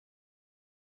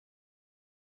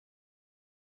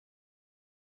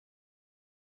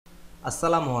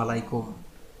Assalamu Walaikum.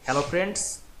 Hello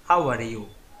friends, how are you?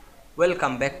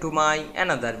 Welcome back to my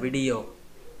another video.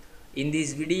 In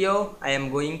this video, I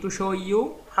am going to show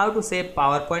you how to save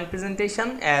PowerPoint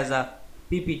presentation as a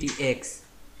pptx.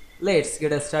 Let's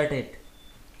get started.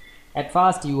 At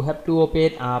first, you have to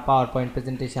open a PowerPoint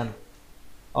presentation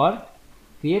or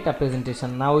create a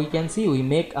presentation. Now we can see we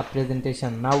make a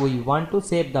presentation. Now we want to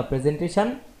save the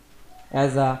presentation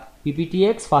as a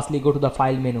pptx. Firstly go to the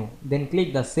file menu, then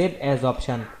click the save as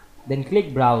option, then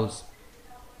click browse,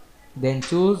 then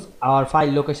choose our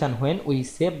file location when we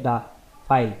save the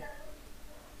file,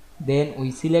 then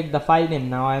we select the file name.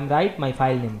 Now I am write my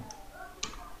file name,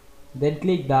 then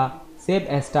click the save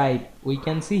as type. We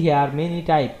can see here many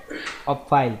type of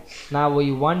file. Now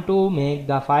we want to make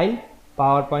the file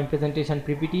PowerPoint presentation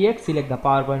pptx. Select the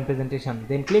PowerPoint presentation,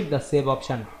 then click the save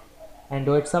option and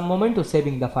wait some moment to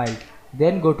saving the file.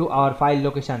 Then go to our file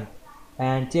location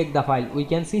and check the file. We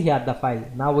can see here the file.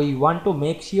 Now we want to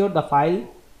make sure the file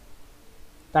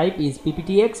type is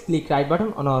pptx. Click right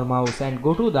button on our mouse and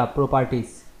go to the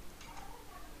properties.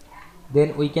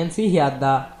 Then we can see here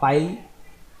the file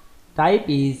type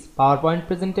is PowerPoint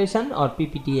presentation or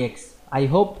pptx. I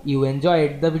hope you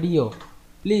enjoyed the video.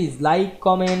 Please like,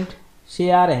 comment,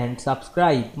 share and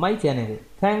subscribe my channel.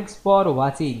 Thanks for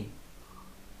watching.